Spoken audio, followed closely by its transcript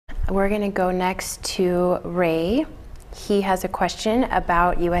We're going to go next to Ray. He has a question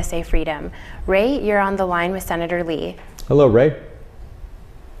about USA Freedom. Ray, you're on the line with Senator Lee. Hello, Ray.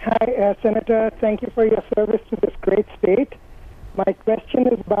 Hi, Senator. Thank you for your service to this great state. My question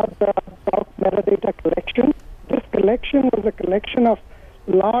is about the bulk metadata collection. This collection was a collection of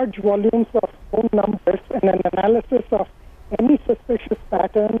large volumes of phone numbers and an analysis of any suspicious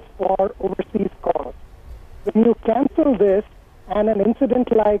patterns for overseas calls. When you cancel this and an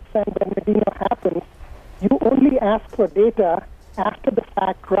incident like San Bernardino happens, you only ask for data after the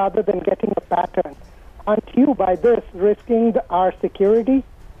fact rather than getting a pattern. Aren't you, by this, risking our security,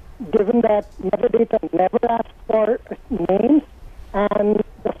 given that metadata never asks for names and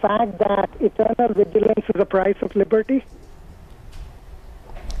the fact that eternal vigilance is the price of liberty?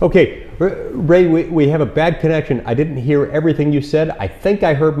 Okay, Ray, we have a bad connection. I didn't hear everything you said. I think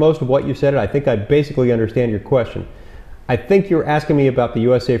I heard most of what you said, and I think I basically understand your question. I think you're asking me about the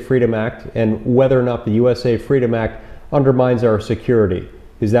USA Freedom Act and whether or not the USA Freedom Act undermines our security.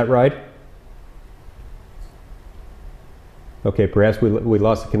 Is that right? Okay, perhaps we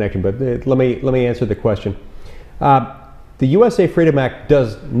lost the connection, but let me answer the question. The USA Freedom Act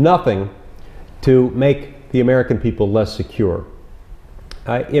does nothing to make the American people less secure.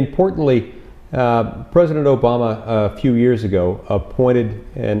 Importantly, President Obama a few years ago appointed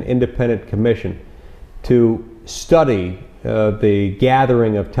an independent commission to study the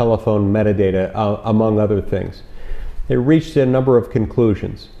gathering of telephone metadata, among other things. They reached a number of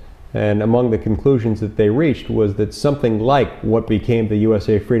conclusions, and among the conclusions that they reached was that something like what became the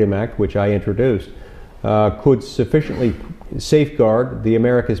USA Freedom Act, which I introduced, could sufficiently safeguard the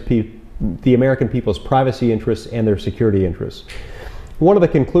American people's privacy interests and their security interests. One of the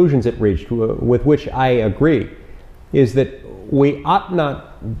conclusions it reached, with which I agree, is that we ought not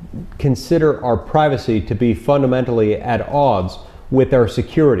consider our privacy to be fundamentally at odds with our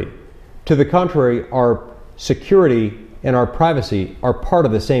security. To the contrary, our security and our privacy are part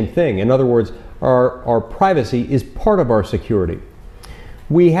of the same thing. In other words, our privacy is part of our security.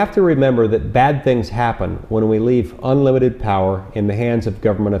 We have to remember that bad things happen when we leave unlimited power in the hands of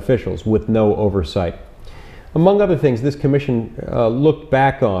government officials with no oversight. Among other things, this commission looked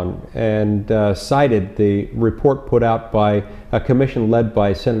back on and cited the report put out by a commission led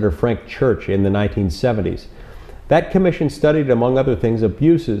by Senator Frank Church in the 1970s. That commission studied, among other things,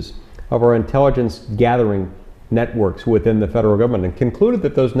 abuses of our intelligence gathering networks within the federal government and concluded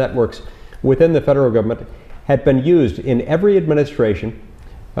that those networks within the federal government had been used in every administration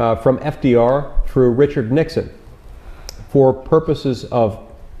from FDR through Richard Nixon for purposes of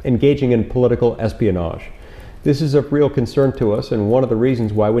engaging in political espionage. This is of real concern to us and one of the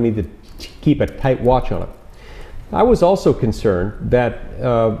reasons why we need to keep a tight watch on it. I was also concerned that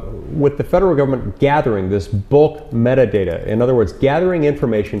with the federal government gathering this bulk metadata, in other words, gathering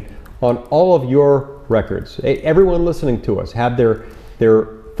information on all of your records, everyone listening to us had their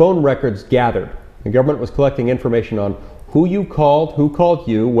phone records gathered. The government was collecting information on who you called, who called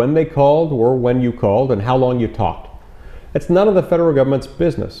you, when they called or when you called, and how long you talked. It's none of the federal government's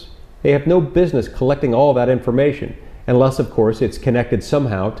business. They have no business collecting all that information, unless, of course, it's connected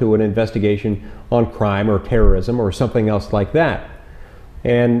somehow to an investigation on crime or terrorism or something else like that.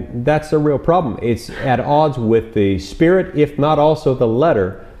 And that's a real problem. It's at odds with the spirit, if not also the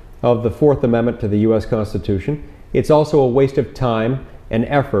letter, of the Fourth Amendment to the U.S. Constitution. It's also a waste of time and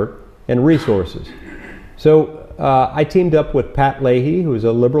effort and resources. So I teamed up with Pat Leahy, who's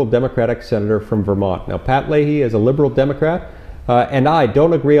a liberal Democratic senator from Vermont. Now, Pat Leahy is a liberal Democrat, and I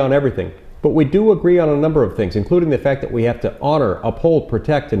don't agree on everything, but we do agree on a number of things, including the fact that we have to honor, uphold,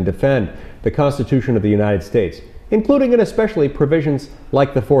 protect, and defend the Constitution of the United States, including and especially provisions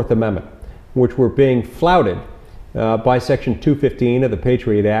like the Fourth Amendment, which were being flouted by Section 215 of the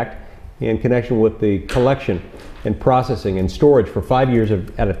Patriot Act in connection with the collection and processing and storage for 5 years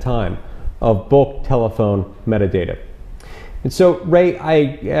at a time of bulk telephone metadata. And so, Ray,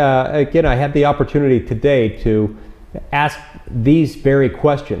 I had the opportunity today to ask these very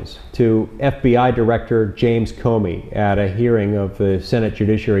questions to FBI Director James Comey at a hearing of the Senate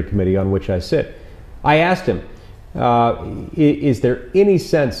Judiciary Committee on which I sit. I asked him, is there any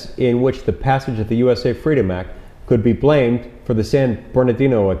sense in which the passage of the USA Freedom Act could be blamed for the San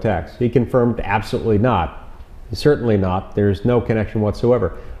Bernardino attacks? He confirmed absolutely not. Certainly not. There's no connection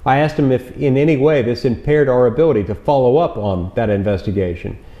whatsoever. I asked him if in any way this impaired our ability to follow up on that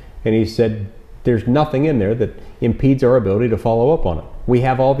investigation. And he said there's nothing in there that impedes our ability to follow up on it. We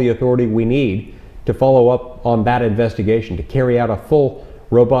have all the authority we need to follow up on that investigation, to carry out a full,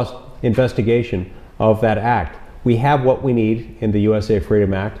 robust investigation of that act. We have what we need in the USA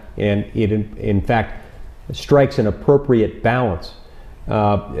Freedom Act, and it in fact strikes an appropriate balance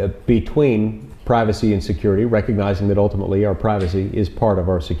between privacy and security, recognizing that ultimately our privacy is part of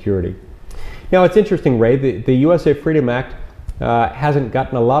our security. Now, it's interesting, Ray, the USA Freedom Act hasn't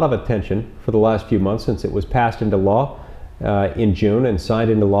gotten a lot of attention for the last few months since it was passed into law in June and signed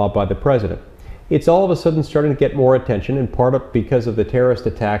into law by the president. It's all of a sudden starting to get more attention, in part because of the terrorist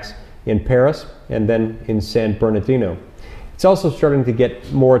attacks in Paris and then in San Bernardino. It's also starting to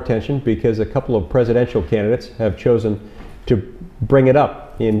get more attention because a couple of presidential candidates have chosen to bring it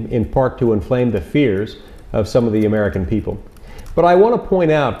up, in part to inflame the fears of some of the American people. But I want to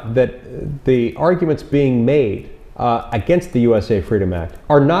point out that the arguments being made against the USA Freedom Act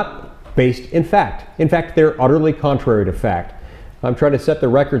are not based in fact. In fact, they're utterly contrary to fact. I'm trying to set the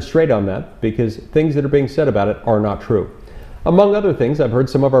record straight on that because things that are being said about it are not true. Among other things, I've heard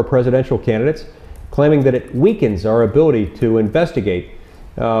some of our presidential candidates claiming that it weakens our ability to investigate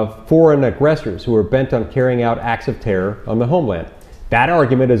foreign aggressors who are bent on carrying out acts of terror on the homeland. That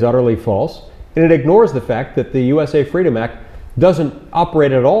argument is utterly false, and it ignores the fact that the USA Freedom Act doesn't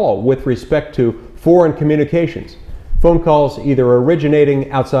operate at all with respect to foreign communications. Phone calls either originating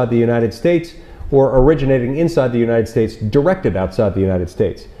outside the United States or originating inside the United States directed outside the United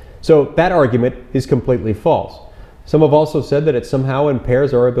States. So that argument is completely false. Some have also said that it somehow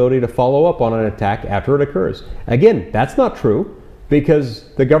impairs our ability to follow up on an attack after it occurs. Again, that's not true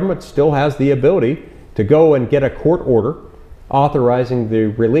because the government still has the ability to go and get a court order authorizing the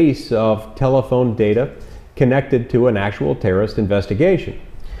release of telephone data connected to an actual terrorist investigation.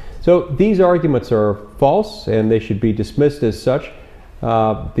 So these arguments are false and they should be dismissed as such.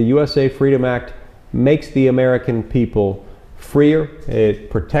 The USA Freedom Act makes the American people freer. It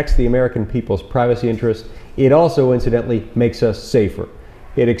protects the American people's privacy interests. It also, incidentally, makes us safer.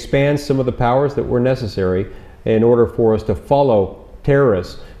 It expands some of the powers that were necessary in order for us to follow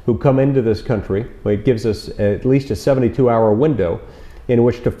terrorists who come into this country. It gives us at least a 72-hour window in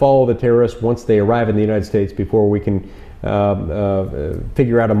which to follow the terrorists once they arrive in the United States before we can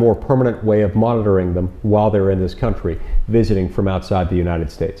figure out a more permanent way of monitoring them while they're in this country, visiting from outside the United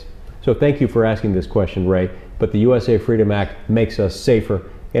States. So thank you for asking this question, Ray, but the USA Freedom Act makes us safer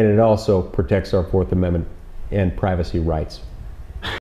and it also protects our Fourth Amendment and privacy rights.